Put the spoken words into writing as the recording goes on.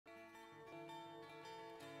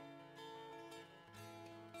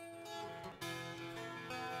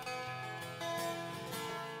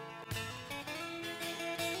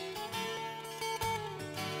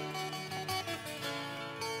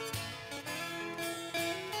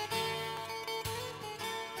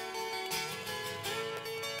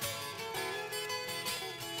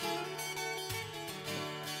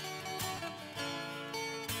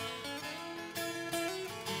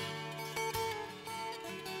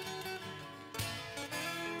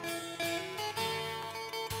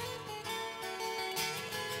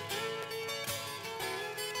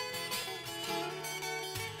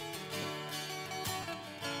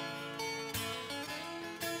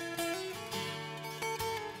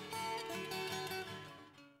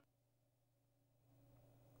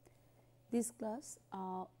This class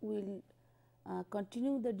will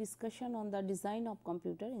continue the discussion on the design of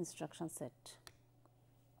computer instruction set.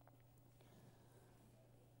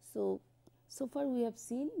 So far we have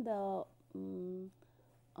seen the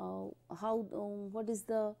what is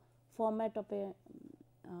the format of a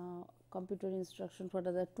computer instruction, what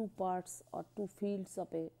are the two parts or two fields of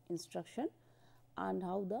a instruction, and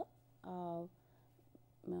how the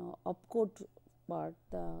opcode part,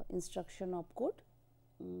 the instruction opcode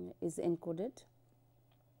is encoded.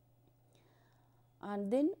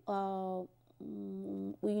 And then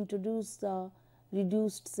we introduce the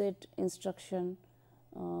reduced set instruction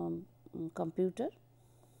computer,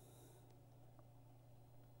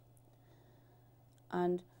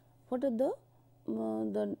 and what are the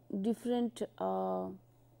different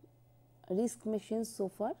RISC machines so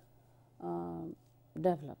far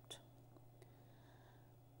developed.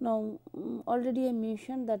 Now, already I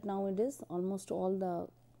mentioned that nowadays almost all the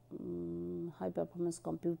high performance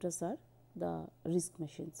computers are the RISC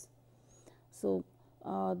machines. So,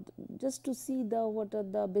 just to see the what are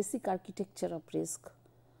the basic architecture of RISC,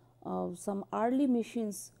 some early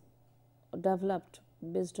machines developed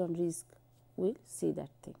based on RISC, we will see that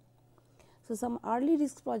thing. So, some early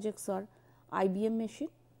RISC projects are IBM machine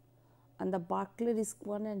and the Berkeley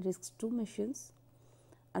RISC-1 and RISC-2 machines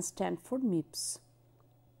and Stanford MIPS.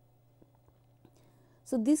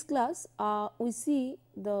 So, this class we see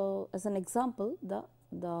the as an example the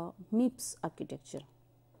MIPS architecture.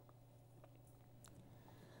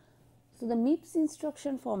 So, the MIPS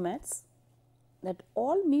instruction formats, that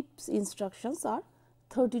all MIPS instructions are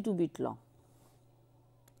 32-bit long.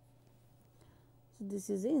 So, this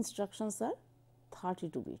is the instructions are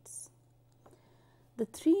 32 bits. The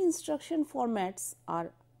three instruction formats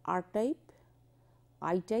are R type,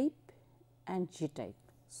 I type and J type.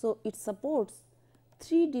 So, it supports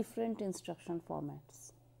three different instruction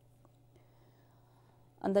formats,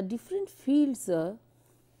 and the different fields are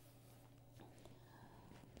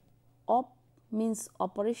op means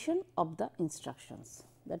operation of the instructions,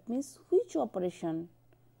 that means which operation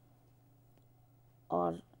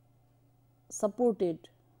are supported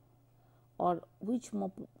or which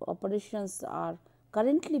operations are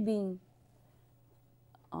currently being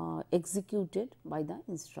executed by the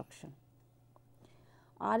instruction.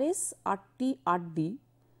 RS, RT, RD,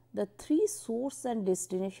 the three source and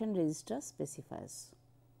destination register specifiers.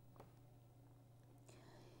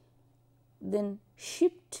 Then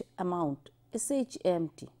shift amount,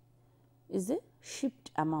 SHAMT is a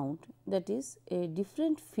shift amount, that is a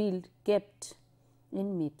different field kept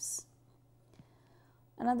in MIPS.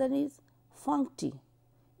 Another is funcT,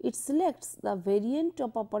 it selects the variant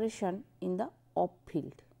of operation in the op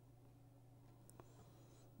field.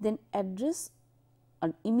 Then address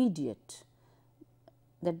and immediate,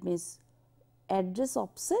 that means address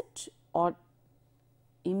offset or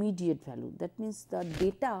immediate value, that means the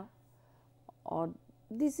data, or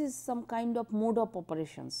this is some kind of mode of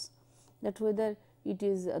operations, that whether it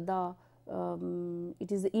is the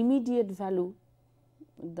immediate value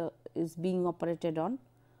is being operated on,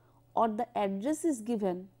 or the address is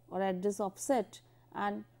given or address offset,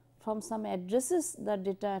 and from some addresses the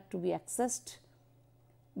data had to be accessed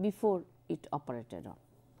before it operated on.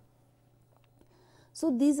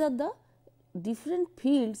 So, these are the different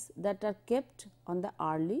fields that are kept on the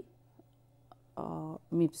early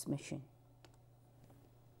MIPS machine.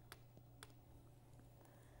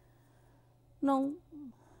 Now,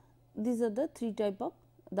 these are the three type of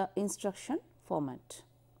the instruction format.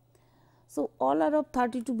 So, all are of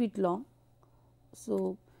 32-bit long.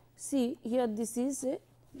 So, see here this is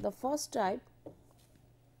the first type,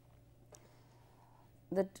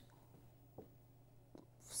 that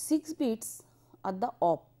 6 bits are the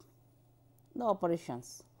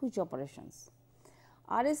operations, which operations.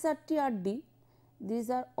 RS, RT, RD, these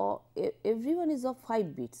are all, everyone is of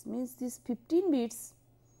 5 bits, means these 15 bits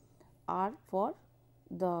are for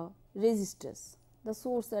the registers, the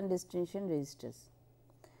source and destination registers.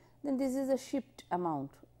 Then this is a shift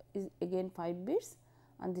amount, is again 5 bits,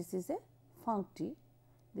 and this is a funcT,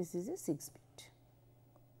 this is a 6 bit.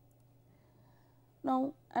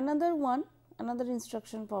 Now, another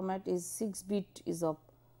instruction format is 6 bit is of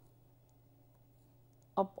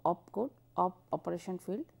opcode, operation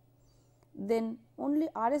field. Then only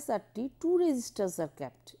RS-RT 2 registers are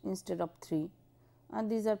kept instead of 3,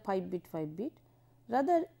 and these are 5 bit.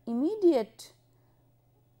 Rather immediate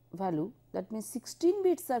value, that means 16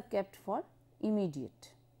 bits are kept for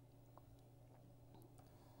immediate.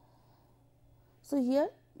 So, here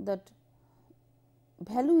that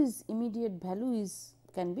value is immediate value is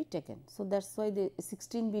can be taken. So, that is why the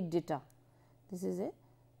 16 bit data, this is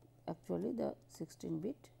actually the 16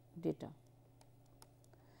 bit data.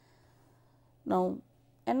 Now,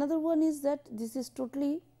 another one is that this is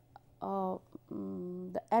totally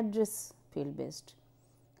the address field based.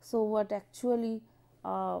 So, what actually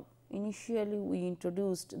initially we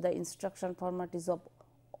introduced the instruction format is of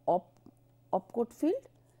opcode field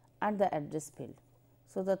and the address field.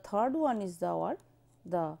 So, the third one is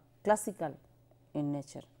the classical in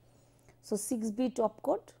nature. So, 6-bit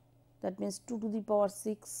opcode, that means 2 to the power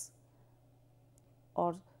 6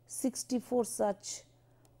 or 64 such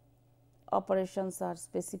operations are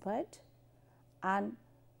specified, and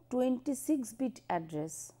 26-bit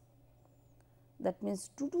address, that means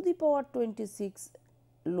 2 to the power 26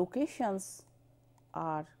 locations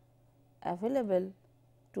are available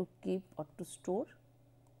to keep or to store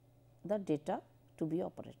the data to be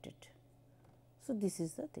operated. So, this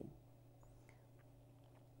is the thing.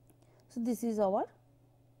 So, this is our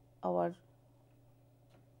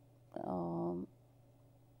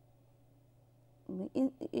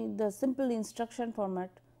in the simple instruction format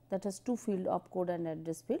that has 2 field, opcode and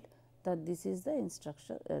address field, that this is the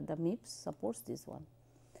instruction the MIPS supports this one.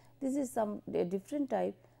 This is some a different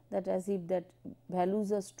type, that as if that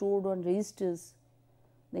values are stored on registers,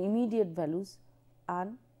 the immediate values,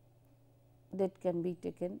 and that can be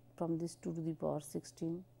taken from this 2 to the power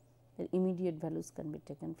 16. The immediate values can be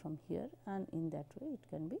taken from here, and in that way it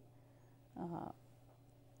can be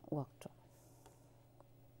worked on.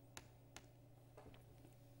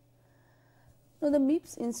 Now, the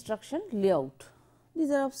MIPS instruction layout, these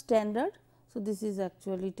are of standard. So, this is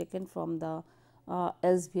actually taken from the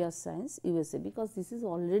Elsevier Science USA, because this is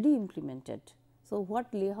already implemented. So,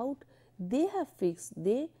 what layout they have fixed,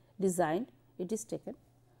 they designed, it is taken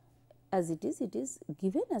as it is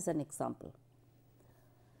given as an example.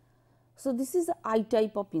 So, this is the I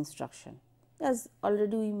type of instruction. As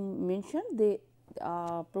already we mentioned, they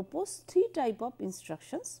propose 3 type of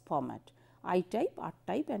instructions format: I type, R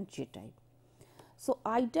type and J type. So,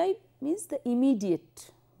 I type means the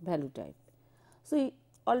immediate value type. So,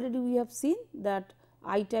 already we have seen that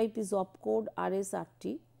I type is opcode, RS,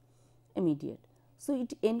 RT, immediate. So,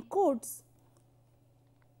 it encodes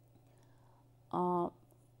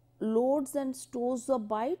loads and stores of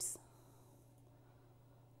bytes,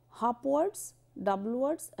 half words, double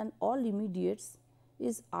words and all immediates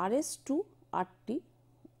is RS to RT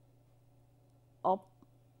of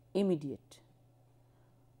immediate.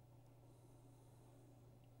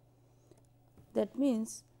 That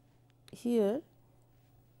means, here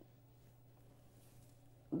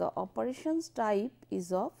the operations type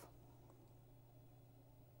is of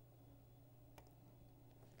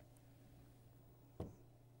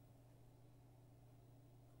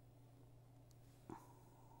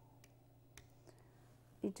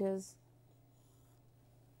it has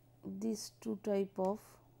these 2 type of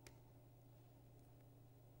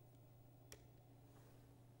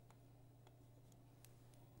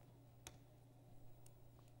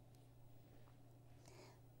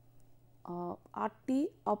RT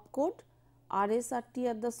opcode, RS RT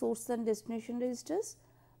are the source and destination registers,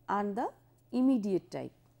 and the immediate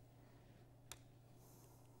type.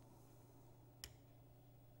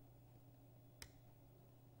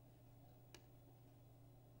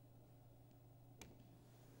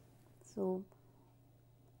 So,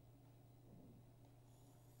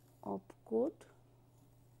 opcode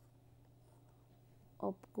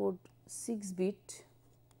 6-bit,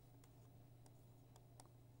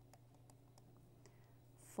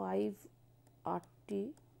 5 RT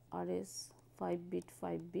RS 5-bit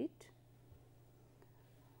 5-bit,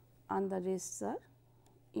 and the rest are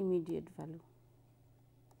immediate value.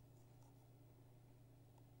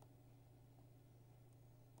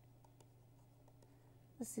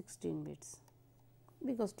 The 16 bits,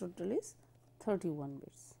 because total is 31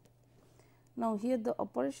 bits. Now, here the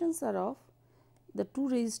operations are of the 2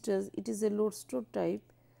 registers, it is a load store type,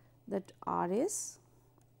 that RS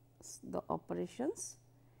the operations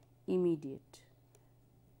immediate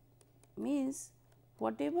means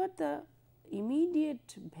whatever the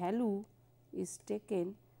immediate value is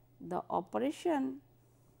taken, the operation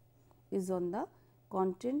is on the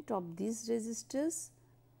content of these registers.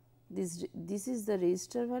 This is the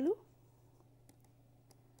register value,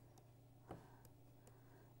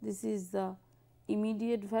 this is the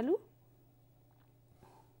immediate value,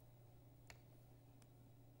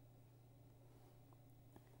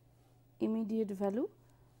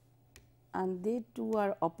 and they two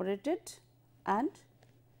are operated and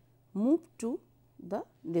moved to the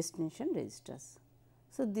destination registers.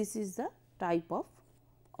 So, this is the type of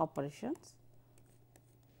operations,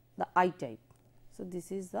 the I type. So,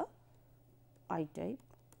 this is the I type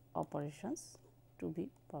operations to be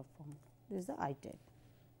performed, this is the I type.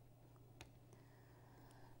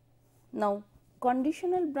 Now,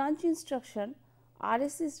 conditional branch instruction,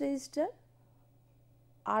 RS is registered,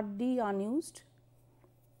 RD unused,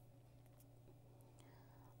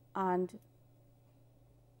 and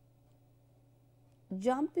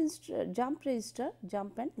jump register,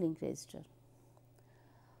 jump and link register.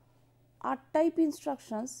 R type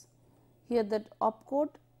instructions, here that opcode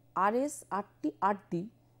RS, RD,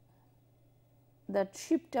 that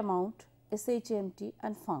shift amount, SHMT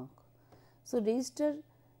and func. So, register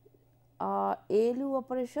ALU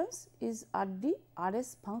operations is RD,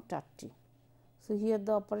 RS, func, RT. So, here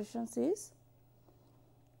the operations is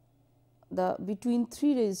the between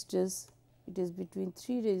 3 registers, it is between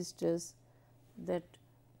 3 registers, that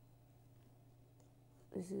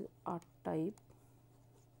this is R type.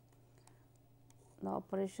 The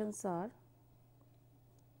operations are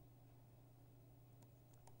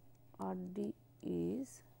RD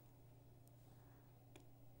is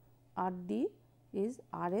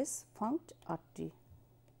RS, func, RT.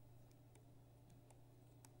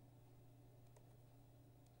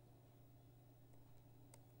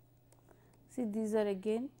 See, these are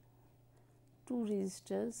again 2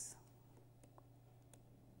 registers,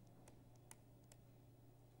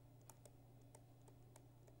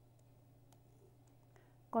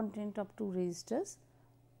 content of 2 registers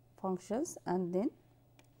functions, and then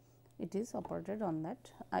it is operated on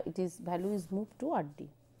that, it is value is moved to RD.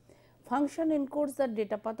 Function encodes the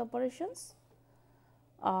data path operations,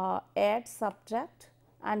 add, subtract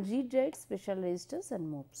and read write special registers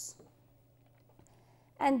and moves.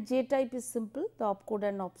 And J type is simple, the opcode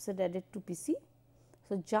and offset added to PC.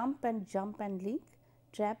 So, jump and link,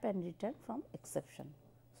 trap and return from exception.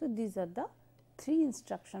 So, these are the 3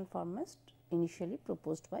 instruction formats initially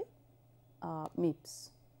proposed by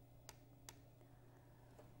MIPS.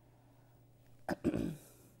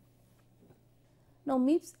 Now,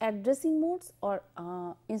 MIPS addressing modes or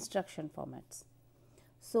instruction formats.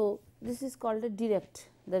 So, this is called a direct,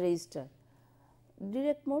 the register.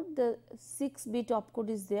 Direct mode, the 6 bit opcode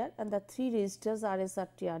is there and the 3 registers RS,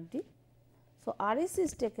 RT, RD. So, RS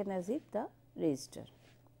is taken as if the register.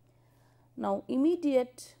 Now,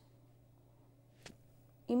 immediate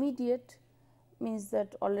means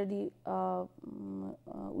that already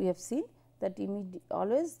we have seen that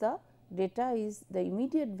always the data is the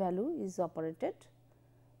immediate value is operated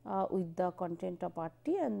with the content of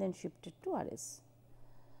RT and then shifted to RS.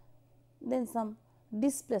 Then some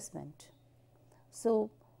displacement. So,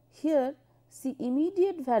 here see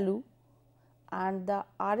immediate value and the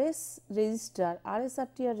RS register, RS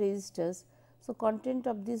RT are registers. So, content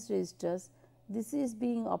of these registers, this is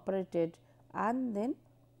being operated and then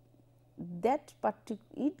that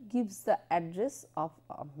it gives the address of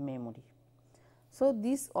memory. So,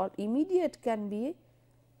 this or immediate can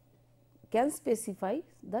specify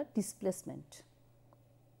the displacement.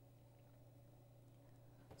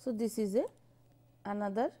 So, this is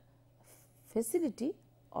another facility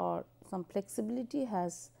or some flexibility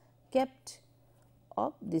has kept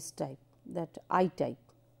of this type, that I type.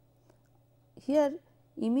 Here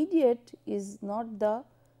immediate is not the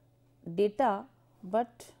data,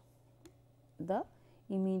 but the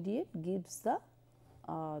immediate gives the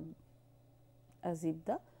as if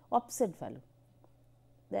the offset value,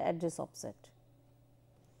 the address offset.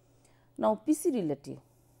 Now, PC relative,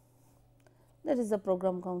 that is the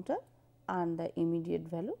program counter and the immediate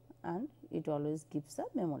value, and it always gives the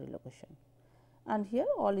memory location, and here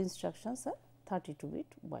all instructions are 32 bit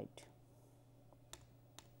wide.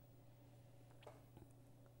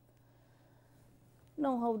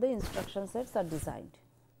 Now, how the instruction sets are designed.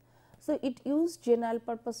 So, it used general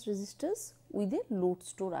purpose registers with a load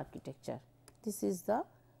store architecture. This is the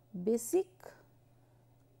basic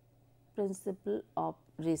principle of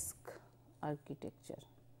RISC architecture.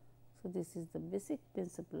 So, this is the basic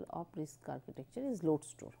principle of RISC architecture is load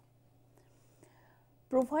store.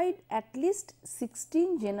 Provide at least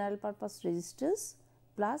 16 general purpose registers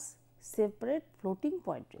plus separate floating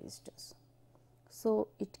point registers. So,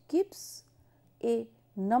 it keeps a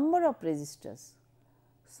number of registers.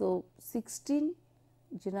 So, 16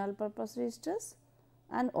 general purpose registers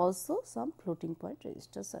and also some floating point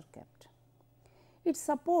registers are kept. It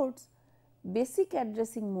supports basic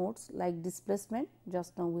addressing modes like displacement,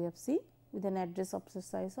 just now we have seen, with an address offset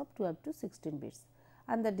size of 12 to 16 bits,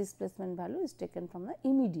 and the displacement value is taken from the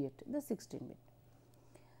immediate, the 16 bit.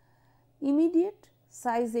 Immediate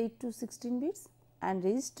size 8 to 16 bits and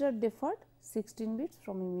register deferred 16 bits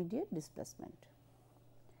from immediate displacement.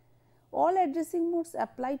 All addressing modes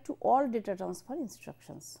apply to all data transfer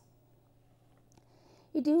instructions.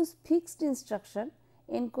 It uses fixed instruction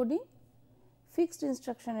encoding fixed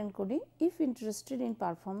instruction encoding if interested in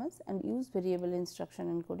performance, and use variable instruction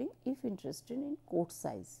encoding if interested in code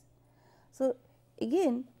size. So,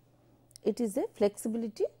 again it is a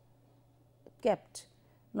flexibility kept.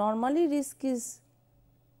 Normally RISC is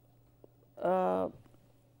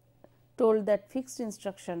told that fixed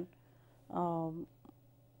instruction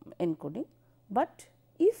encoding, but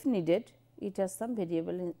if needed it has some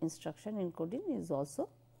variable instruction encoding is also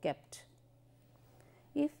kept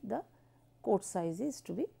if the code size is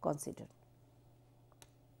to be considered.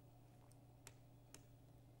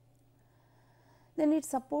 Then it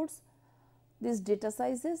supports these data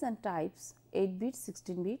sizes and types 8 bit,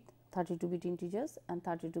 16 bit, 32 bit integers and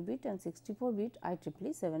 32 bit and 64 bit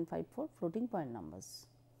IEEE 754 floating point numbers.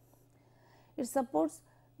 It supports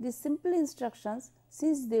these simple instructions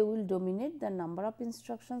since they will dominate the number of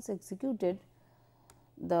instructions executed.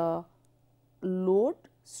 The load,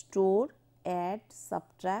 store, add,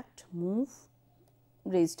 subtract, move,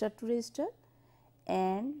 register to register,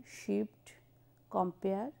 and shift,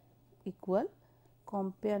 compare, equal,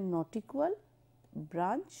 compare not equal,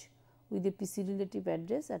 branch with a PC relative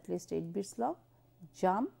address at least 8 bits long,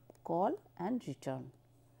 jump, call and return.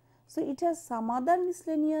 So, it has some other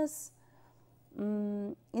miscellaneous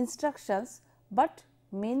instructions, but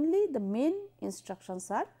mainly the main instructions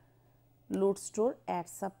are load, store, add,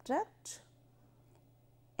 subtract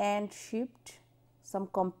and shift, some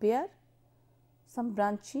compare, some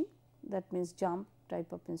branching, that means jump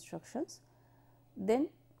type of instructions, then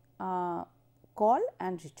call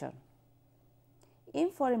and return. Aim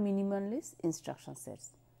for a minimalist instruction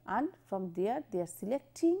sets, and from there they are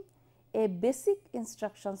selecting a basic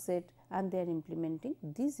instruction set and they are implementing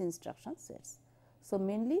these instruction sets. So,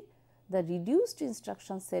 mainly the reduced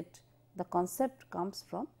instruction set, the concept comes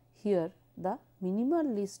from here, the minimal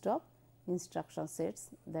list of instruction sets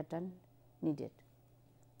that are needed.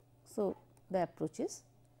 So, the approach is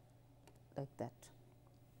like that.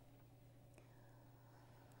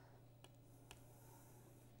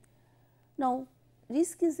 Now,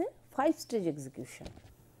 RISC is a 5-stage execution.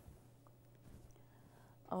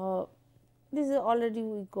 This is already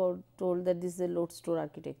we got told that this is a load store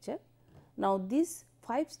architecture. Now, this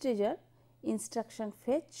 5-stage are instruction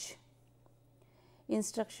fetch,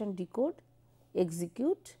 instruction decode,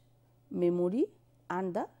 execute, memory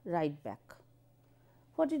and the write back.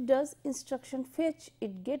 What it does, instruction fetch,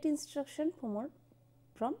 it get instruction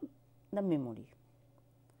from the memory,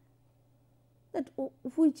 that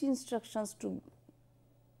which instructions to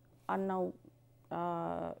are now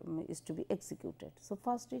is to be executed. So,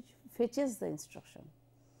 first it fetches the instruction,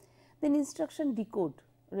 then instruction decode,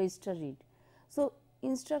 register read. So,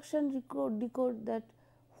 instruction decode that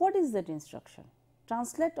what is that instruction,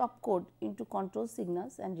 translate opcode into control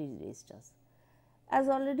signals and read registers. As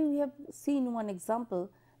already we have seen one example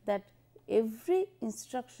that every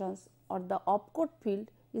instructions or the opcode field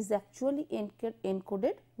is actually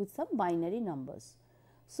encoded with some binary numbers.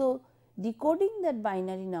 So, decoding that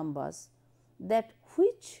binary numbers, that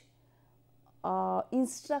which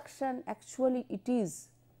instruction actually it is,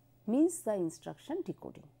 means the instruction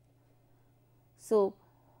decoding. So,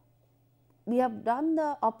 we have done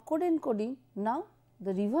the opcode encoding, now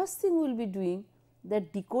the reverse thing we will be doing,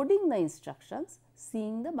 that decoding the instructions,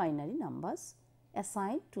 seeing the binary numbers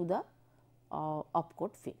assigned to the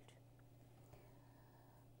opcode field.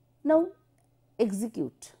 Now,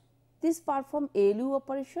 execute, this perform ALU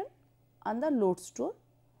operation on the load store,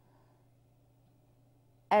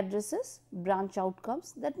 addresses, branch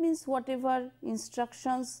outcomes, that means whatever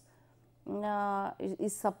instructions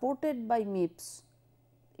is supported by MIPS,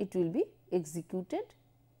 it will be executed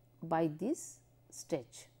by this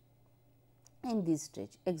stage, in this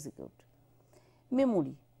stage execute.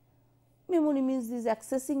 Memory, memory means this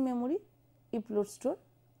accessing memory if load store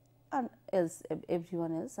and else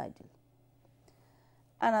everyone else idle.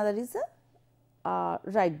 Another is a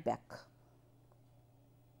write back.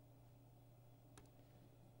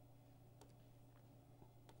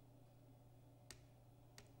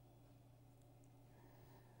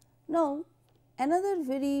 Now, another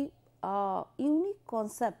very unique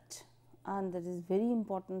concept and that is very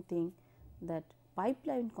important thing, that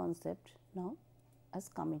pipeline concept now has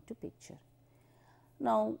come into picture.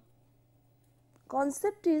 Now,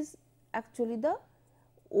 concept is actually the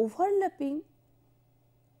overlapping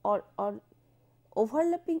or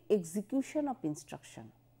overlapping execution of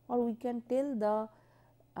instruction, or we can tell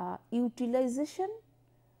the utilization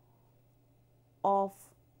of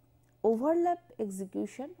overlap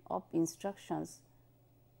execution of instructions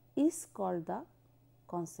is called the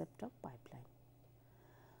concept of pipeline.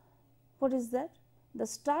 What is that? The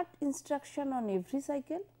start instruction on every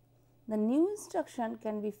cycle, the new instruction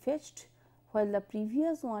can be fetched while the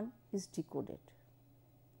previous one is decoded.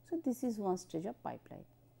 So, this is one stage of pipeline.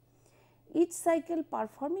 Each cycle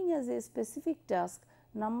performing as a specific task,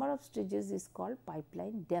 number of stages is called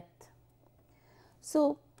pipeline depth.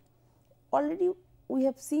 So, already we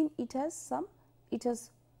have seen it has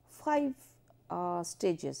 5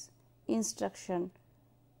 stages: instruction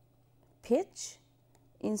fetch,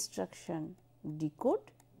 instruction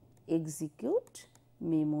decode, execute,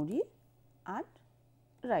 memory and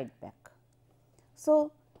write back.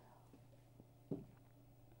 So,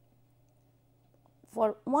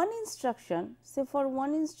 for one instruction, say for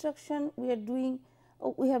one instruction we are doing,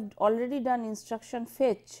 we have already done instruction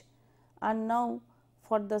fetch, and now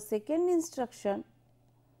for the second instruction,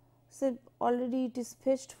 say already it is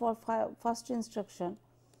fetched for first instruction,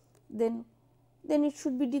 then it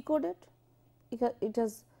should be decoded. It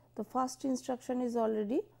has, the first instruction is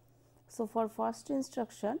already. So, for first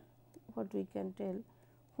instruction what we can tell,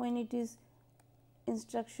 when it is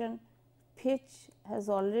instruction fetch has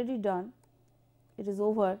already done, it is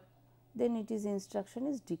over, then it is instruction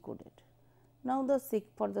is decoded. Now,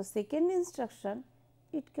 for the second instruction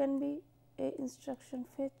it can be a instruction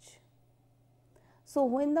fetch. So,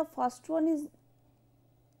 when the first one is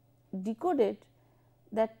decoded,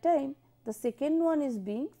 that time the second one is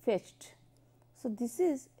being fetched. So, this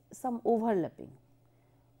is some overlapping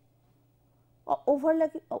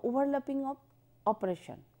of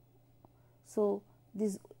operation. So,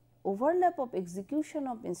 this overlap of execution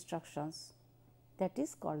of instructions, that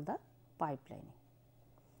is called the pipelining,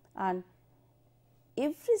 and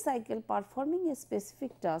every cycle performing a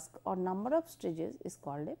specific task or number of stages is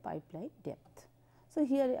called a pipeline depth. So,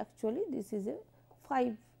 here actually this is a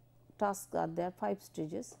 5 tasks are there, 5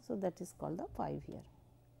 stages. So, that is called the 5 here.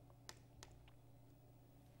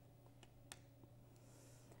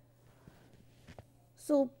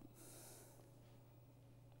 So,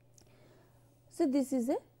 this is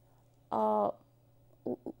a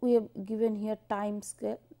we have given here time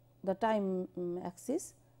scale, the time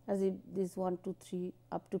axis, as if this 1, 2, 3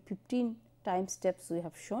 up to 15 time steps we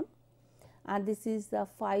have shown, and this is the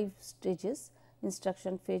 5 stages: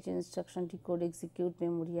 instruction fetch, instruction decode, execute,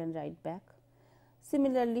 memory and write back.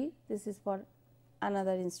 Similarly, this is for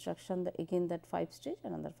another instruction, again that 5 stage,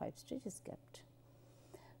 another 5 stage is kept.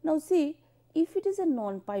 Now, see, if it is a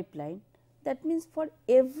non-pipeline, that means for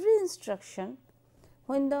every instruction,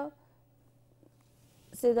 when the,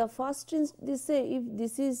 say the first, if this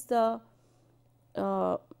is the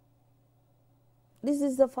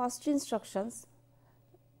first instructions,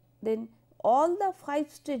 then all the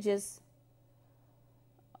 5 stages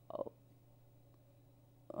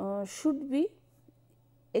should be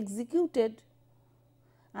executed,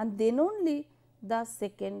 and then only the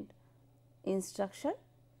second instruction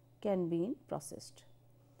can be processed.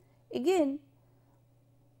 Again,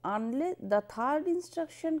 unless the third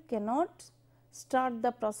instruction cannot start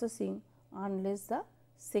the processing unless the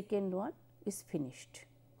second one is finished.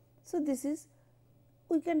 So, this is,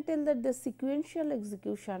 we can tell that the sequential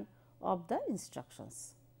execution of the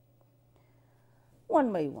instructions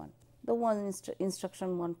one by one, the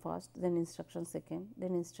instruction 1 first, then instruction second,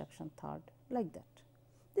 then instruction third, like that.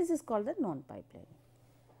 This is called the non-pipeline.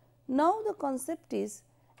 Now, the concept is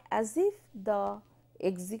as if the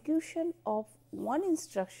execution of one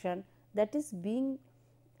instruction that is being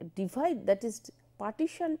divided, that is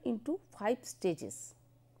partitioned into 5 stages,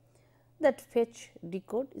 that fetch,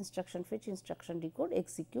 decode, instruction fetch, instruction decode,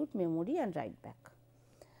 execute, memory and write back.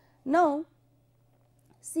 Now,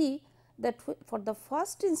 see that for the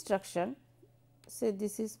first instruction, say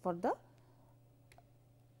this is for the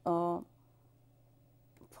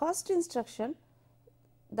first instruction,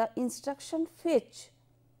 the instruction fetch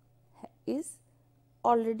is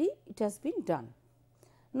already, it has been done.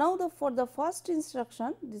 Now, for the first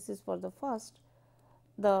instruction, this is for the first,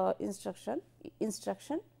 the instruction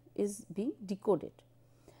is being decoded.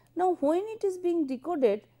 Now, when it is being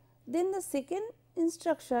decoded, then the second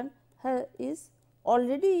instruction is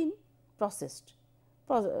already in processing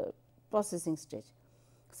stage.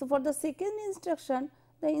 So, for the second instruction,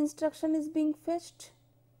 the instruction is being fetched.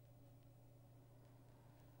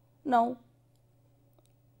 Now,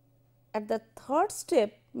 at the third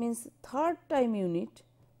step, means third time unit,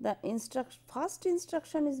 the first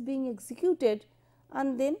instruction is being executed,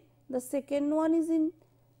 and then the second one is in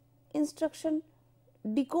instruction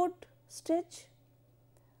decode stage,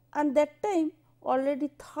 and that time already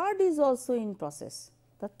third is also in process.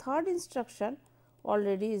 The third instruction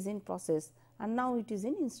already is in process, and now it is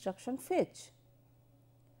in instruction fetch.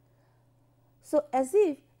 So, as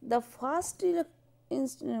if the first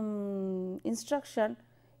instruction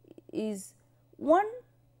is one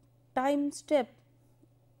time step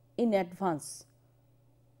in advance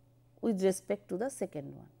with respect to the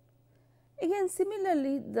second one. Again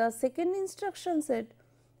similarly, the second instruction set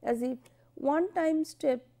as if one time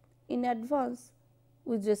step in advance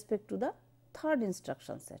with respect to the third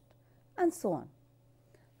instruction set and so on.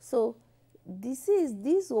 So, this is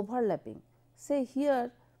this overlapping, say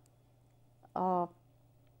here the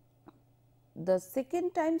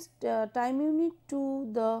second time unit to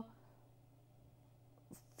the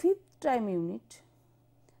fifth time unit,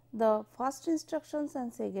 the first instructions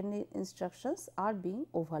and second instructions are being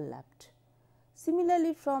overlapped.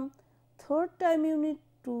 Similarly, from third time unit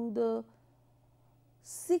to the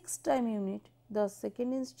sixth time unit, the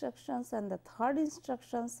second instructions and the third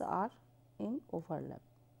instructions are in overlap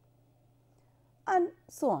and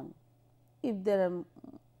so on if there are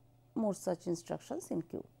more such instructions in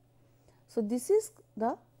queue. So, this is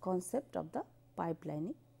the concept of the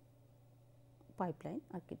pipeline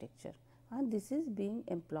architecture and this is being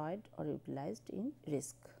employed or utilized in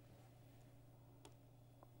RISC.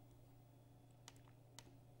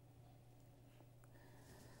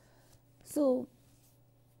 So,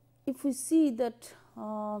 if we see that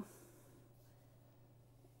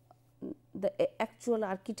the actual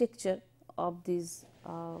architecture of this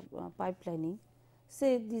pipelining,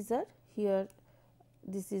 say these are here,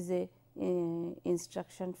 this is a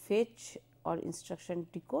instruction fetch or instruction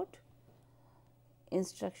decode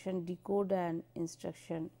and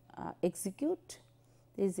instruction execute.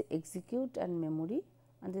 There is execute and memory,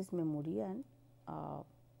 and this memory and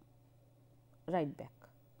write back.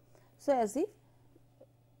 So, as if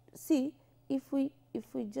see if we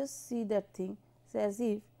just see that thing, so as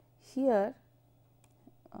if here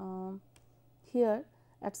here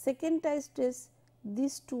at second time stage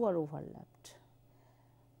these two are overlapped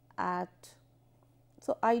at,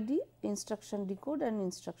 so ID instruction decode and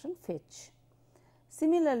instruction fetch.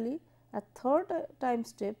 Similarly, at third time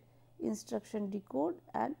step instruction decode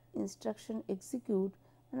and instruction execute,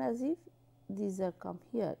 and as if these are come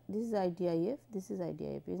here, this is IDIF, this is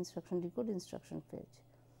IDIF, instruction decode, instruction fetch.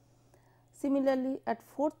 Similarly, at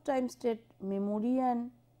fourth time state memory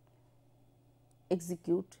and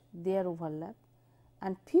execute, they are overlapped,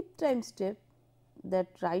 and fifth time step that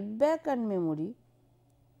write back and memory,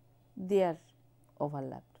 they are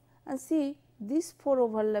overlapped. And see, this 4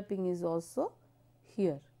 overlapping is also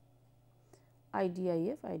here,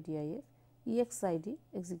 IDIF, EXID,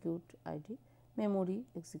 execute ID, memory,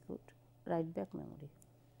 execute, write back memory.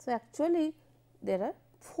 So, actually there are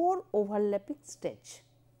 4 overlapping stage.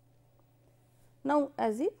 Now,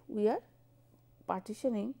 as if we are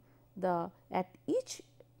partitioning the at each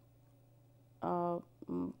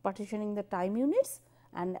partitioning the time units,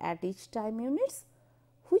 and at each time units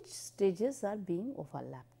which stages are being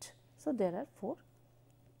overlapped. So, there are 4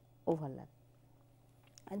 overlap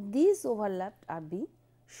and these overlapped are being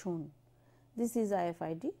shown. This is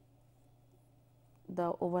IFID,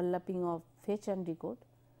 the overlapping of fetch and decode,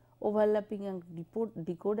 overlapping and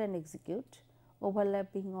decode and execute,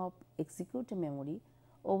 overlapping of execute memory,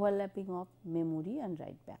 overlapping of memory and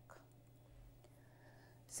write back.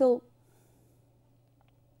 So,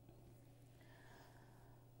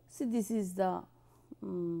 see this is the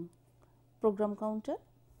program counter,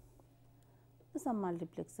 some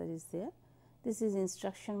multiplexer is there, this is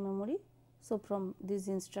instruction memory. So, from this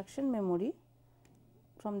instruction memory,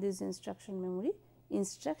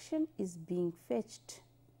 instruction is being fetched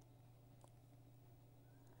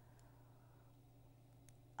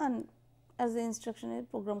and as the instruction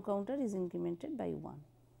program counter is incremented by 1.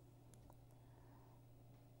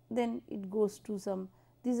 Then it goes to some,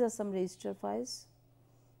 these are some register files.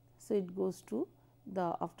 So, it goes to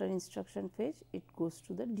the after instruction fetch, it goes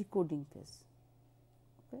to the decoding phase.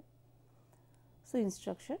 Okay. So,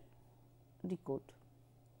 instruction decode.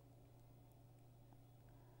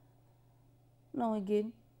 Now,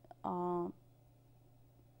 again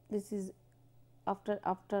this is after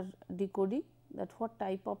decoding, that what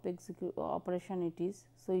type of operation it is.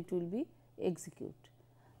 So, it will be execute.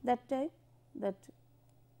 That time that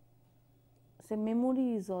say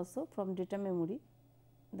memory is also from data memory,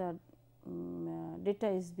 the data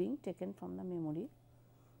is being taken from the memory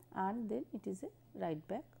and then it is a write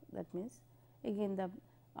back, that means again the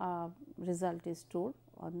result is stored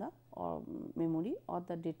on the memory or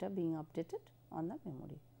the data being updated on the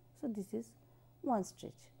memory. So, this is one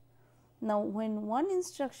stage. Now, when one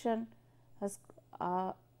instruction has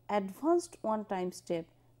advanced one time step,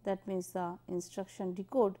 that means the instruction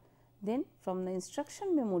decode, then from the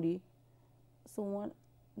instruction memory. So,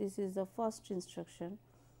 this is the first instruction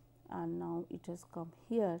and now it has come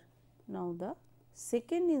here. Now, the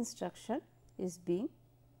second instruction is being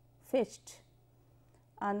fetched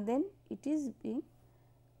and then it is being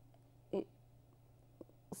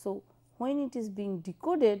So, when it is being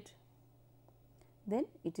decoded, then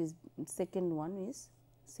it is second one is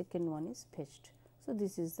fetched. So,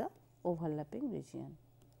 this is the overlapping region,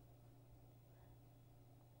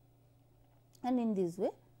 and in this way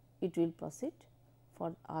it will proceed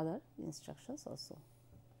for other instructions also.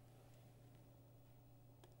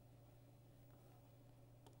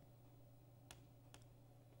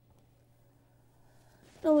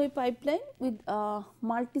 Now, a pipeline with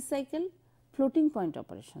multi-cycle floating point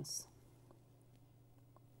operations.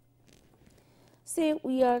 Say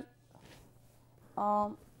we are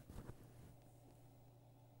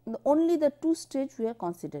only the two stage we are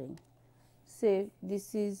considering. Say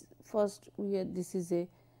this is first this is a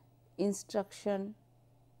instruction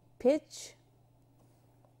fetch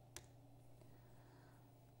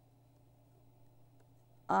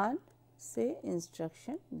and say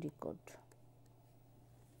instruction decode.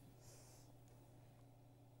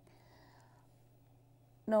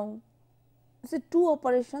 Now, so two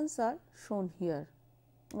operations are shown here.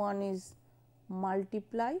 One is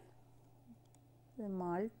multiply, the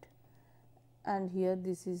mult, and here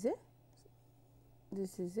this is a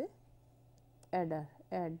adder,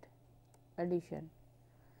 addition.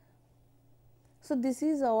 So, this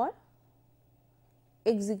is our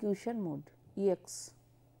execution mode EX.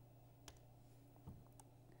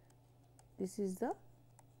 This is the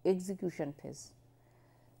execution phase.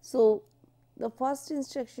 So, the first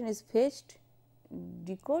instruction is fetched,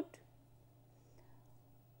 decode,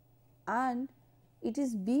 and it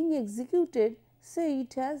is being executed. Say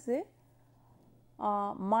it has a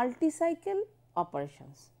multi-cycle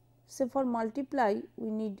operations. Say for multiply we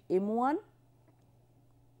need M1,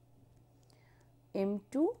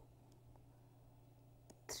 M2,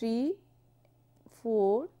 3,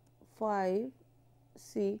 4, 5,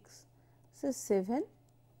 6, so 7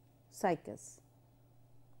 cycles.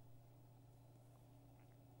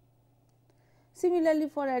 Similarly,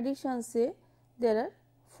 for addition, say there are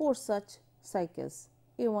 4 such cycles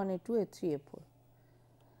A1, A2, A3, A4.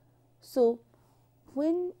 So,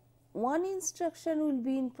 when one instruction will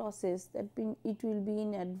be in process, that means it will be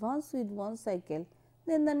in advance with one cycle,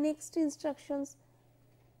 then the next instructions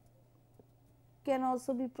can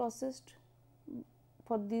also be processed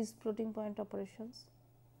for these floating point operations.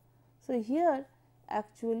 So, here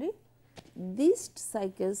actually these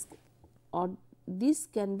cycles or this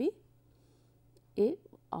can be a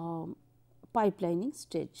pipelining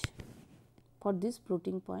stage for this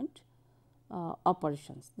floating point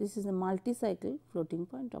operations. This is a multi-cycle floating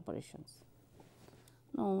point operations.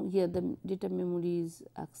 Now, here the data memory is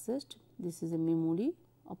accessed, this is a memory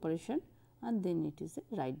operation and then it is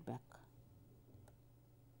a write back.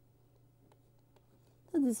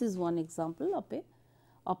 So, this is one example of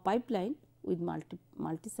a pipeline with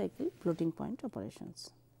multi-cycle floating point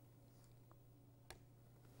operations.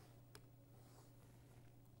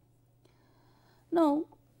 Now,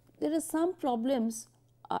 there are some problems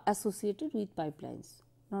associated with pipelines.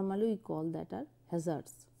 Normally, we call that are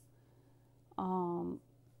hazards.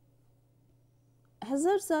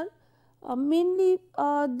 Hazards are mainly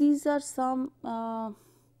these are some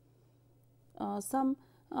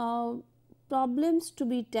problems to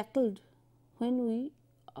be tackled when we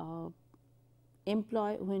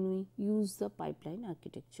when we use the pipeline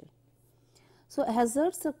architecture. So,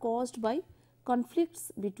 hazards are caused by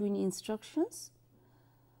conflicts between instructions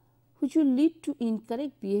which will lead to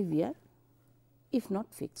incorrect behavior if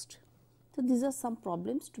not fixed. So, these are some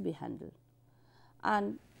problems to be handled,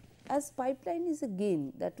 and as pipeline is a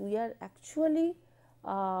gain that we are actually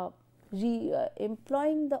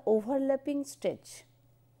employing the overlapping stage.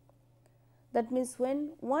 That means,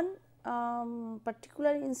 when one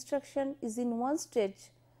particular instruction is in one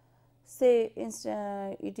stage, say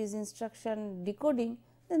it is instruction decoding,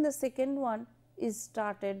 then the second one is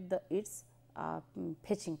started its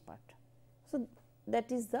fetching part. So,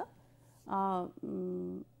 that is the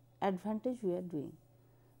advantage we are doing,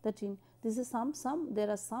 that in this is there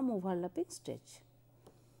are some overlapping stage.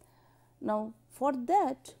 Now, for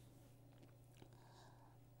that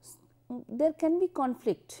there can be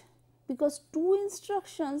conflict because two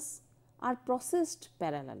instructions are processed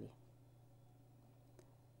parallelly,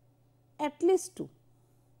 at least two.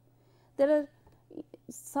 There are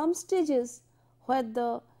some stages where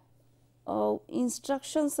the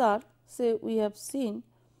instructions are, say we have seen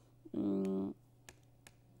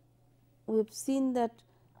that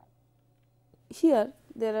here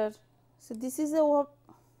there are, so this is a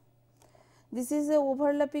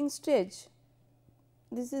overlapping stage,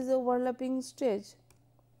 this is a overlapping stage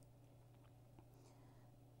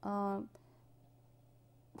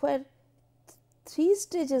where three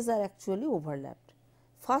stages are actually overlapped.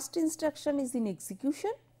 first instruction is in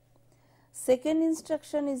execution, second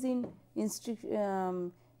instruction is in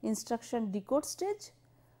instruction decode stage,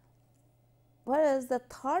 whereas the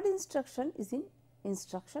third instruction is in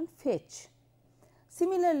instruction fetch.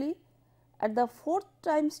 Similarly, at the fourth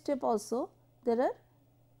time step also there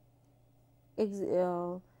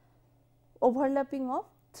are overlapping of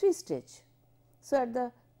 3 stage. So, at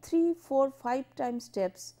the 3, 4, 5 time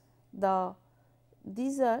steps,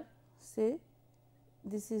 these are, say,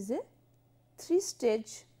 this is a 3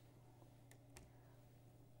 stage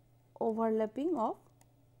overlapping of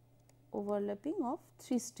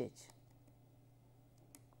 3 stage.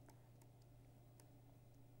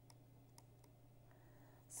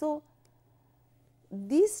 So,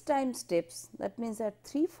 these time steps, that means at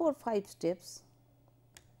 3, 4, 5 steps,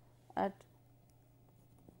 at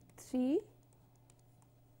 3,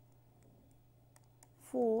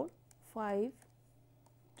 4, 5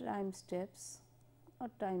 time steps or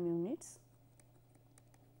time units,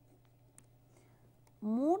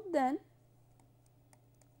 more than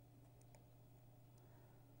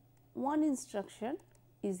one instruction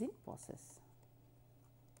is in process.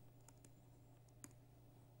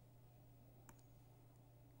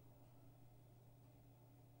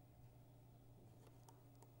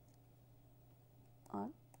 Are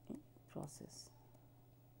in process,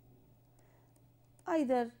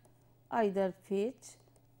 either fetch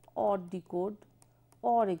or decode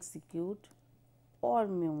or execute or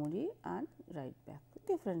memory and write back,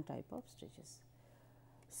 different type of stages.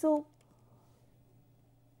 So,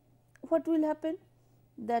 what will happen,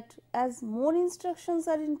 that as more instructions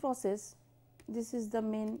are in process, this is the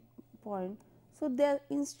main point. So, their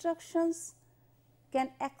instructions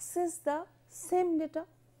can access the same data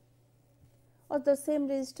or the same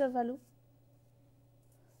register value.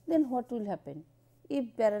 Then what will happen?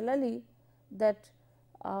 If parallelly that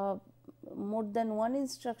more than one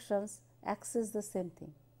instructions access the same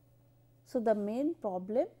thing. So, the main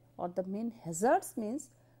problem or the main hazards means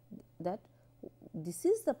that this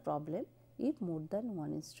is the problem if more than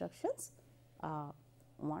one instructions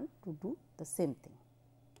want to do the same thing.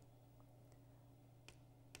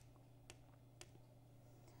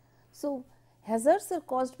 So, hazards are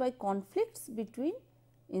caused by conflicts between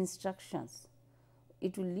instructions.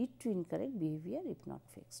 It will lead to incorrect behavior if not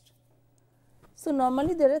fixed. So,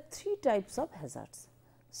 normally there are 3 types of hazards: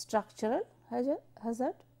 structural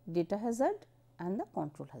hazard, data hazard and the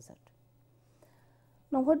control hazard.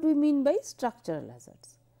 Now, what do we mean by structural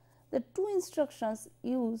hazards? The 2 instructions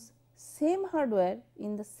use same hardware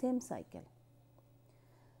in the same cycle.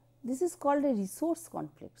 This is called a resource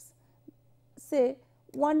conflicts. Say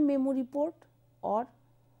one memory port or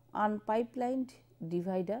unpipelined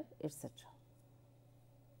divider, etc.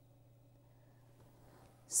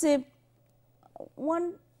 Say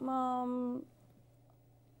one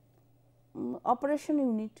operation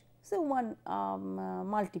unit, say one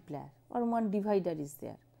multiplier or one divider is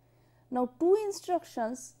there. Now, 2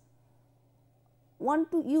 instructions want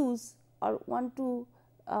to use or want to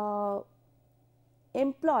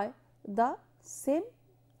employ the same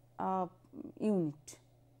unit,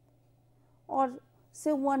 or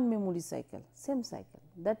say one memory cycle, same cycle.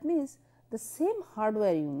 That means, the same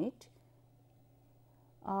hardware unit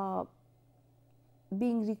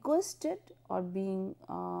being requested or being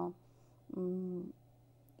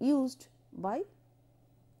used by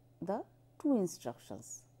the 2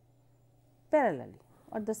 instructions parallelly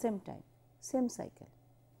or at the same time, same cycle,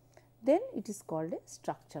 then it is called a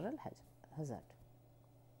structural hazard.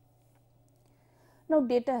 Now,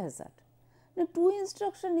 data hazard. Now, 2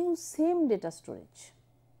 instructions use same data storage,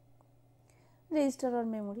 register or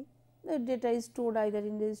memory. The data is stored either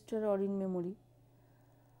in register or in memory,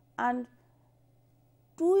 and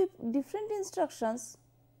 2 different instructions,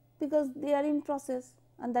 because they are in process,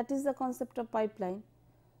 and that is the concept of pipeline.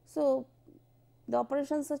 So, the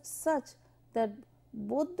operations are such that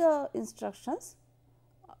both the instructions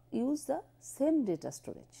use the same data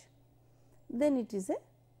storage, then it is a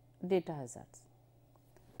data hazard.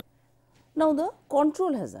 Now, the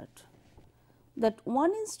control hazard, that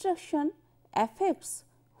one instruction affects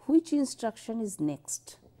which instruction is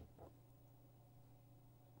next.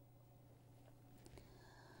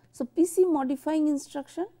 So, PC modifying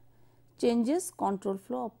instruction changes control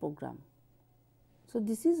flow of program. So,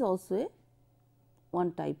 this is also a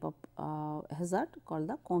one type of hazard called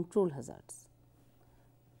the control hazards.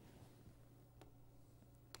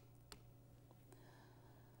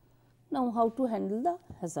 Now, how to handle the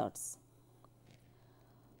hazards?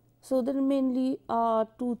 So, there are mainly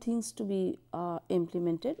 2 things to be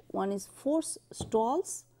implemented. One is force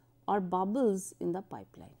stalls or bubbles in the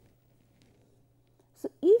pipeline. So,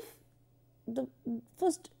 if the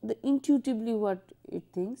first the intuitively what it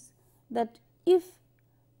thinks, that if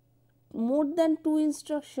more than 2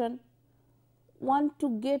 instruction want to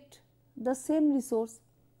get the same resource,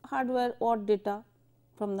 hardware or data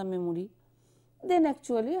from the memory, then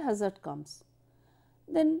actually hazard comes.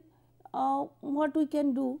 Then what we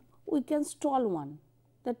can do, we can stall one,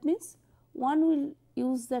 that means one will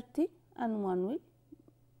use that thing and one will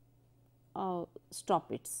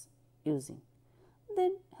stop its using,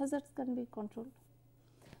 then hazards can be controlled.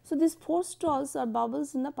 So, these 4 stalls are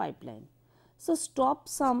bubbles in the pipeline. So, stop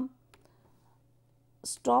some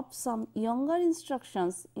younger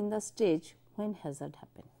instructions in the stage when hazard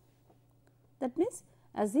happen. That means,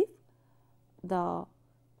 as if the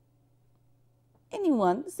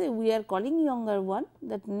anyone, say we are calling younger one,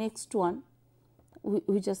 that next one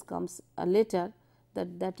which just comes later,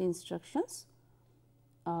 that instructions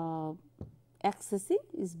accessing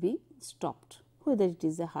is being stopped, whether it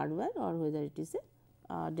is a hardware or whether it is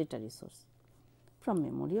a data resource from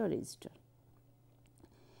memory or register.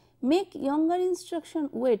 Make younger instruction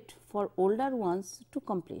wait for older ones to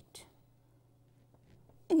complete.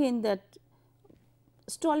 Again, that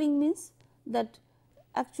stalling means that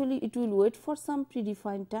actually it will wait for some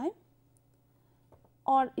predefined time,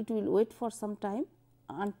 or it will wait for some time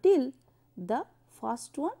until the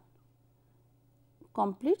first one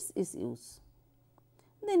completes its use.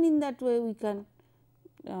 Then in that way we can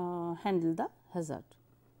handle the hazard.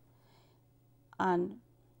 And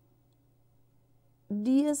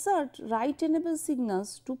deassert write enable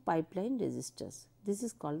signals to pipeline registers. This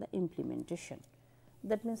is called the implementation.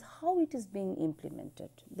 That means how it is being implemented,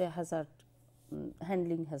 the hazard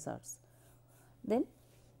handling hazards. Then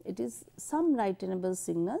it is some write enable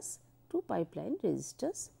signals to pipeline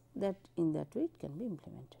registers, that in that way it can be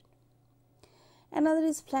implemented. Another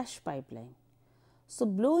is flash pipeline. So,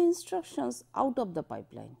 blow instructions out of the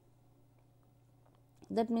pipeline.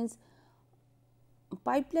 That means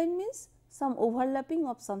pipeline means some overlapping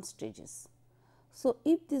of some stages. So,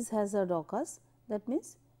 if this hazard occurs, that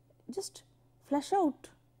means just flash out,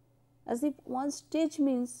 as if one stage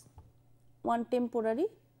means one temporary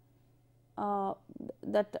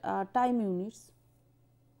time units,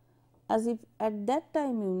 as if at that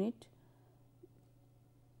time unit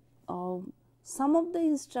some of the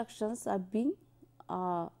instructions are being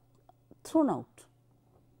thrown out.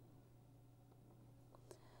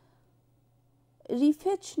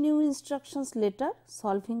 Refetch new instructions later,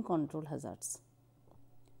 solving control hazards.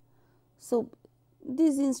 So,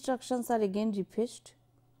 these instructions are again refetched,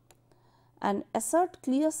 and assert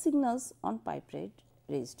clear signals on pipe rate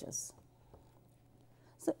registers.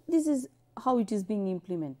 So, this is how it is being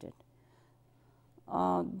implemented,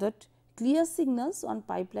 that clear signals on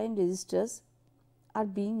pipeline registers are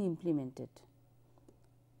being implemented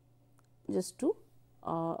just to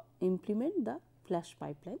implement the flash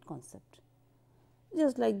pipeline concept.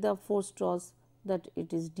 Just like the 4 stalls, that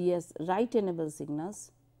it is DS write enable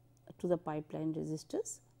signals to the pipeline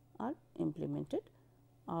registers are implemented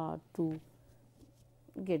to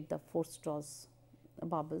get the 4 stalls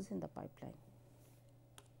bubbles in the pipeline.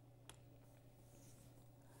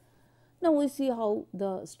 Now, we see how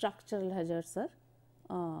the structural hazards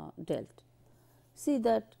are dealt. See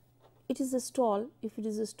that it is a stall, if it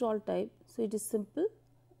is a stall type, so it is simple,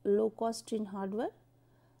 low cost in hardware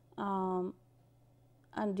and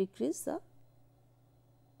decrease the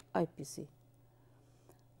IPC.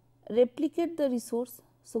 Replicate the resource,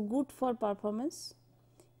 so good for performance,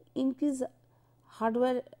 increase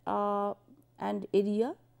hardware and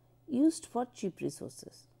area used for cheap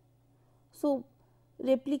resources. So,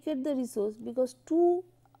 replicate the resource, because 2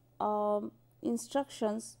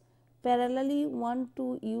 instructions parallelly want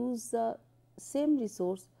to use the same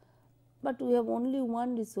resource, but we have only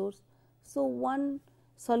one resource. So, one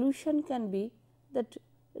solution can be that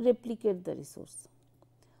replicate the resource.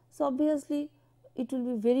 So, obviously, it will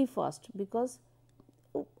be very fast, because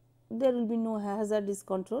there will be no hazard is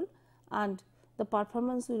control, and the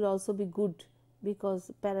performance will also be good,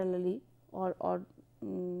 because parallelly or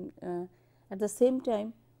at the same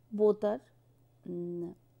time both are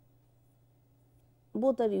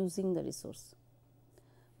using the resource.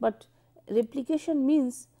 But replication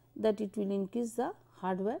means that it will increase the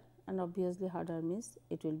hardware, and obviously hardware means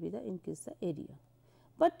it will be the increase the area,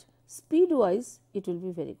 but speed wise it will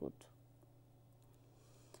be very good.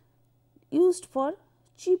 Used for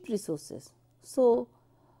cheap resources. So,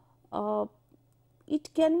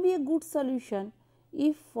 it can be a good solution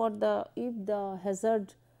if the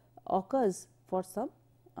hazard occurs for some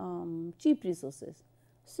cheap resources.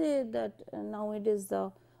 Say that nowadays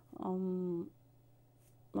the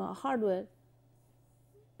hardware,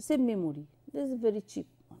 say memory, this is a very cheap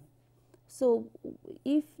one. So,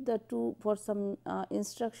 if the two for some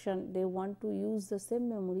instruction they want to use the same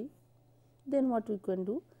memory, then what we can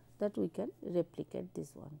do, that we can replicate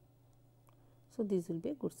this one. So, this will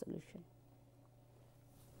be a good solution.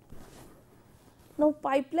 Now,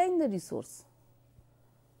 pipeline the resource.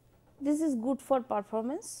 This is good for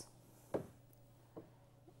performance,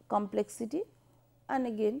 complexity, and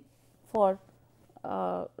again for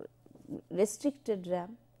restricted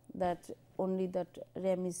RAM, that only that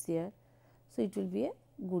RAM is there. So, it will be a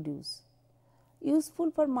good use.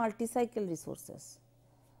 Useful for multi-cycle resources.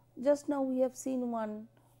 Just now we have seen one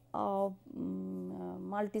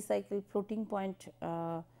multi-cycle floating point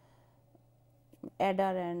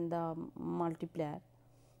adder and multiplier.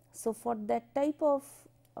 So, for that type of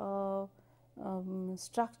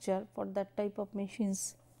structure, for that type of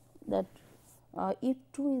machines, that if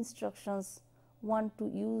two instructions want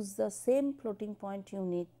to use the same floating point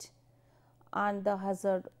unit and the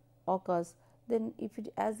hazard occurs, then if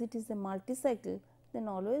it as it is a multi-cycle, then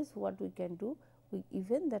always what we can do, we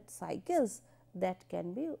even that cycles that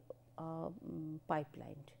can be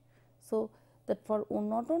pipelined. So, that for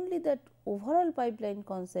not only that overall pipeline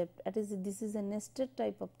concept, this is a nested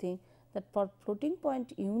type of thing, that for floating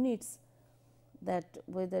point units, that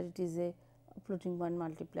whether it is a floating point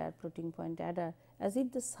multiplier, floating point adder, as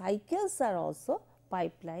if the cycles are also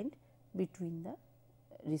pipelined between the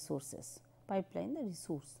resources, pipeline the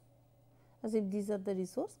resource, as if these are the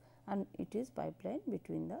resource and it is pipeline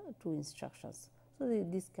between the two instructions. So,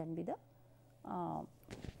 this can be the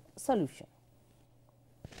solution.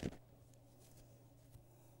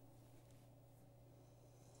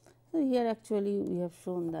 So, here actually we have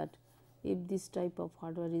shown that if this type of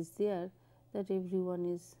hardware is there, that everyone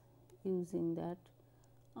is using that,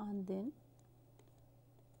 and then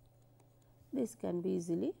this can be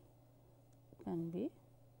easily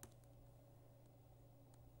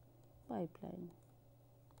pipeline.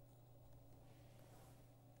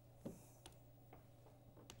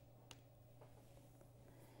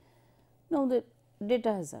 Now, the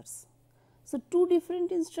data hazards. So, two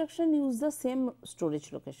different instructions use the same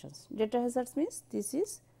storage locations. Data hazards means this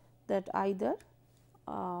is that either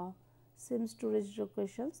same storage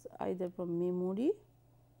locations either from memory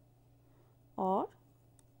or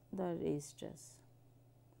the registers.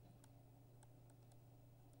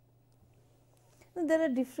 Now, there are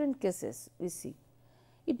different cases we see.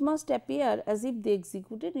 It must appear as if they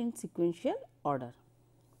executed in sequential order.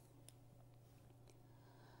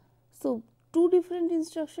 So, two different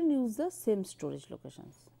instructions use the same storage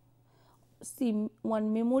locations. See,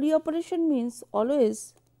 one memory operation means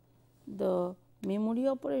always the memory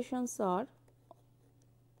operations are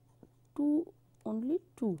only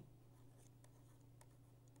two.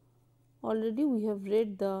 Already we have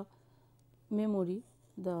read the memory,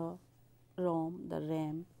 the ROM, the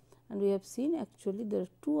RAM, and we have seen actually there are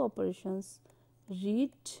two operations,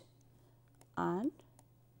 read and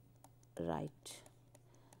write.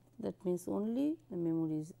 That means only the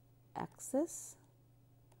memory is access,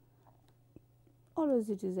 always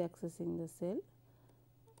it is accessing the cell,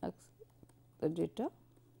 the data,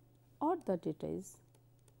 or the data is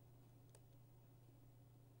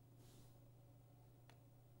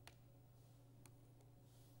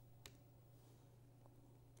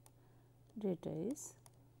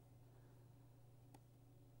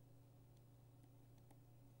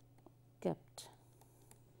kept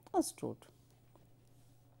or stored.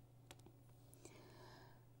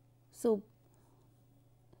 So,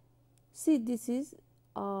 see, this is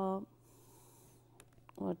what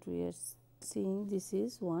we are seeing, this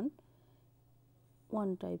is one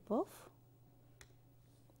type of,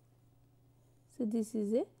 so this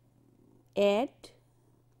is a add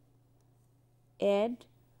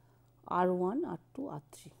R1, R2,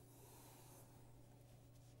 R3.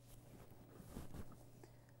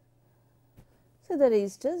 So, the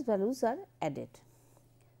registers values are added.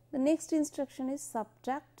 The next instruction is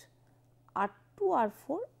subtract R2,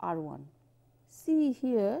 R4, R1. See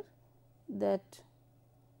here that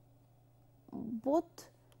both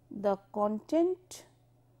the content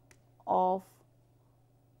of,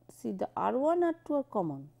 see, the R1, R2 are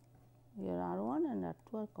common, here R1 and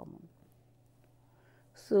R2 are common.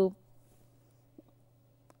 So,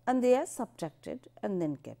 and they are subtracted and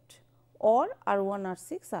then kept, or R1,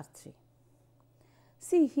 R6, R3.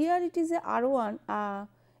 See, here it is a R1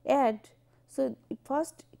 add. So,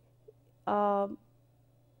 first the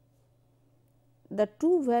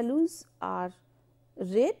two values are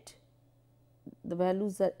read, the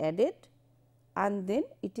values are added, and then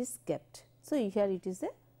it is kept. So, here it is a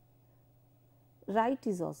write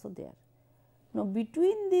is also there. Now,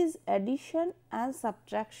 between this addition and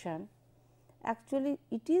subtraction, actually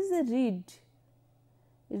it is a read,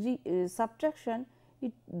 subtraction,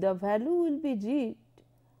 the value will be read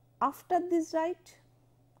after this write.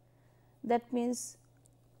 That means,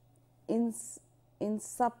 in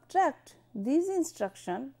subtract this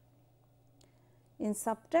instruction, in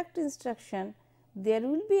subtract instruction there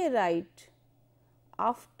will be a write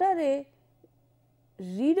after a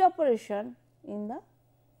read operation in the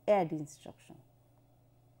add instruction.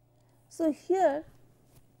 So, here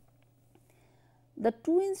the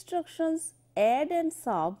two instructions add and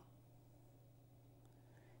sub,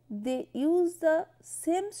 they use the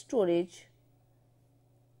same storage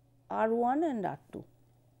R1 and R2.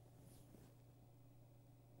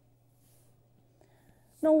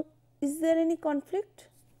 Now, is there any conflict?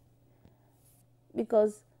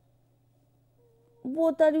 Because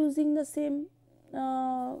both are using the same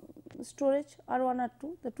storage R1,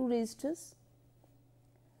 R2, the two registers,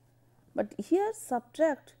 but here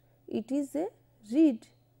subtract, it is a read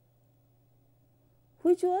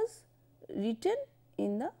which was written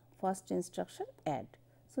in the first instruction add.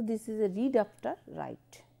 So, this is a read after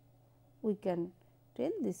write, we can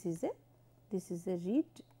tell this is a read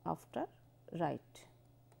after write,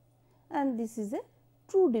 and this is a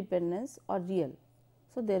true dependence or real.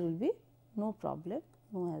 So, there will be no problem,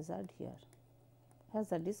 no hazard here,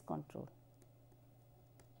 hazard is control.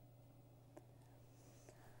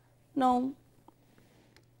 Now,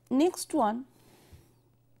 next one,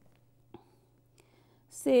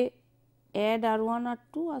 say add R1,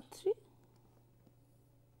 R2, R3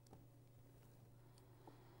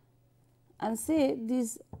 and say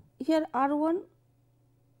this here R1,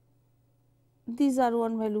 this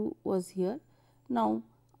R1 value was here. Now,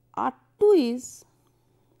 R2 is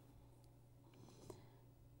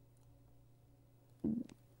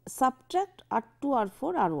subtract R2,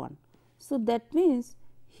 R4, R1. So, that means,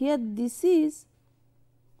 here this is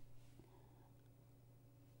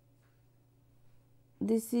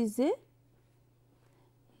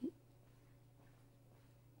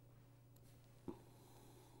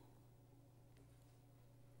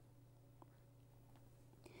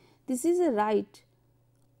a write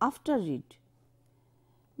after read,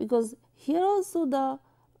 because here also the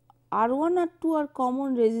R1, R2 are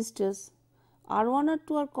common registers, R1,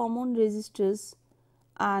 R2 are common registers,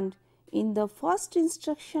 and in the first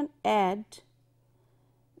instruction add,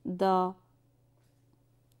 the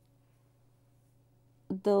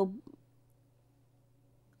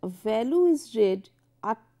value is read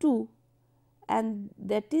R2 and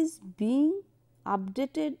that is being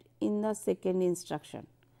updated in the second instruction.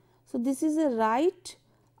 So, this is a write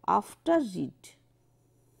after read,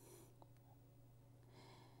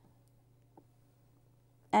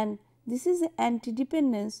 and this is anti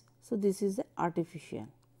dependence. So, this is artificial.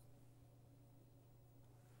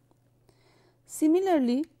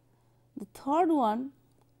 Similarly, the third one,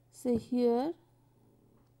 say here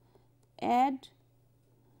add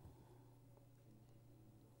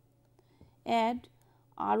R1,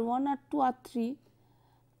 R2, R3,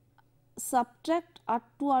 subtract R2,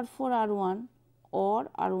 R4, R1 or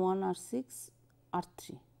R1, R6,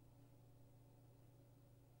 R3.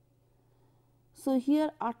 So,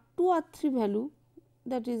 here R2, R3 value,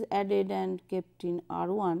 that is added and kept in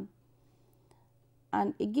R1,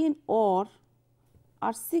 and again OR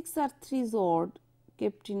R6, R3 is ORed,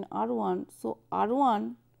 kept in R1. So,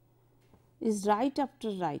 R1 is write after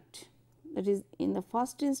write, that is in the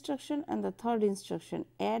first instruction and the third instruction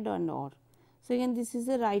add and OR. So, again this is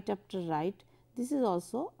a write after write, this is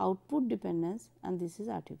also output dependence and this is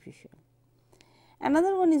artificial.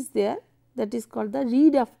 Another one is there, that is called the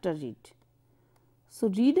read after read. So,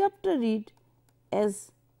 read after read,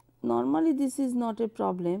 as normally this is not a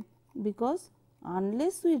problem, because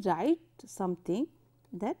unless we write something,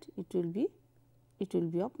 that it will be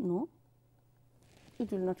of no,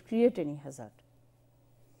 it will not create any hazard.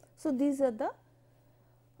 So, these are the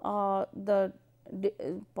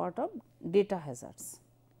part of data hazards.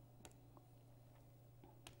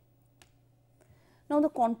 Now, the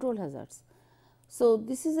control hazards. So,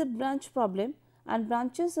 this is a branch problem and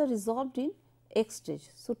branches are resolved in X stage.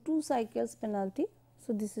 So, 2 cycles penalty.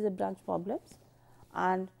 So, this is a branch problems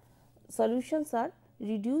and solutions are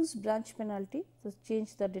reduce branch penalty. So,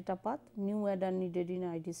 change the data path, new add are needed in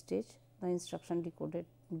ID stage, the instruction decode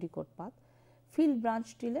path, fill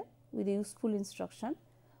branch delay with a useful instruction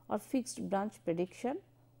or fixed branch prediction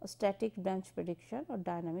or static branch prediction or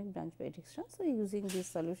dynamic branch prediction. So, using these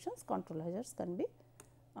solutions control hazards can be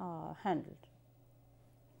handled.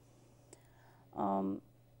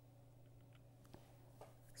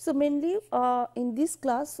 So, mainly in this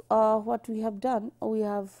class what we have done, we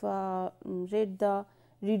have read the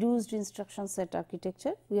reduced instruction set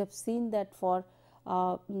architecture. We have seen that for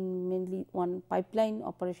mainly one pipeline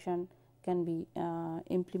operation can be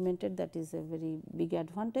implemented, that is a very big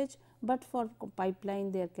advantage, but for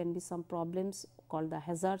pipeline there can be some problems called the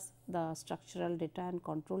hazards, the structural data and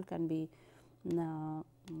control can be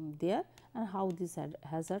there, and how these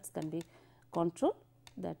hazards can be controlled,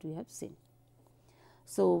 that we have seen.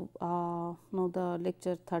 So, now the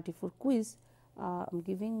lecture 34 quiz, I am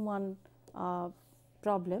giving one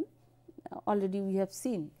problem. Already we have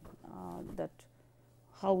seen that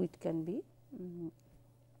how it can be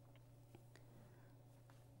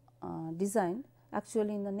designed.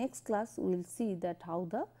 Actually, in the next class we will see that how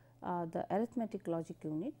the arithmetic logic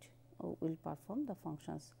unit will perform the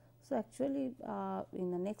functions. So, actually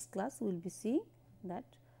in the next class we will be seeing that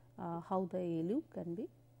how the ALU can be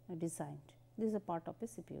designed. This is a part of a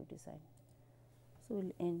CPU design. So, we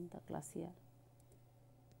will end the class here.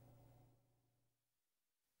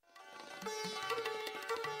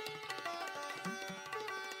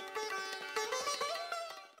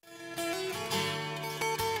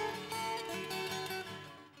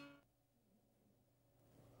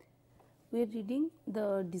 We are reading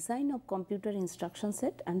the design of computer instruction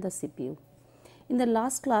set and the CPU. In the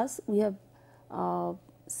last class, we have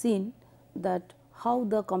seen that how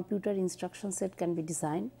the computer instruction set can be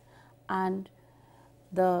designed, and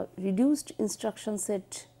the reduced instruction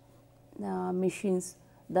set machines,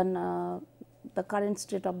 then the current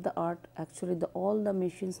state of the art, actually all the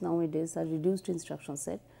machines nowadays are reduced instruction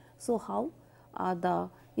set. So, how the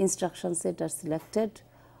instruction set are selected,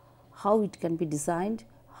 how it can be designed,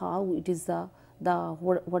 how it is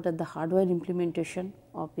what are the hardware implementation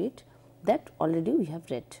of it, that already we have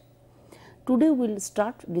read. Today we will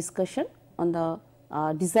start discussion on the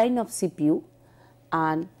design of CPU,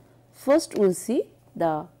 and first we will see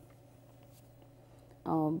the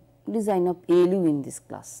design of ALU in this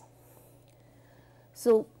class.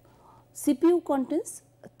 So, CPU contains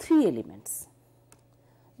 3 elements: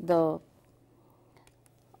 the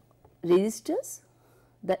registers,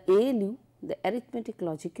 the ALU, the arithmetic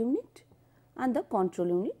logic unit, and the control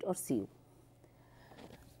unit or CU.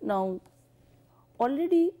 Now,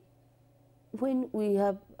 already when we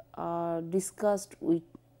have discussed, we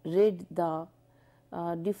read the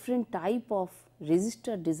different type of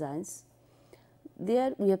register designs.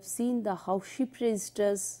 There we have seen the how shift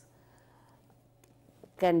registers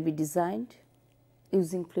can be designed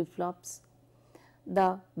using flip flops.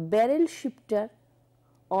 The barrel shifter,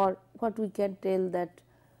 or what we can tell that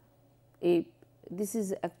this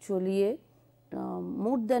is actually a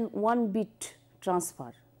more than 1 bit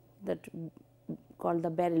transfer, that called the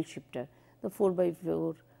barrel shifter, the 4 by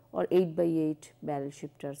 4 or 8 by 8 barrel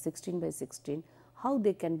shifter, 16 by 16, how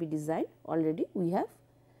they can be designed, already we have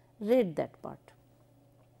read that part.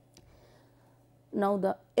 Now,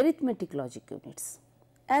 the arithmetic logic units,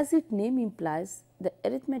 as its name implies, the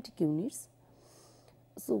arithmetic units.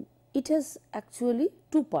 So, it has actually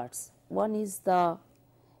 2 parts. One is the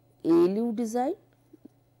ALU design,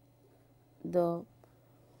 the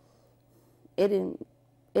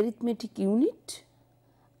arithmetic unit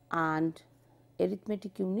and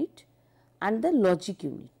the logic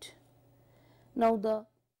unit. Now, the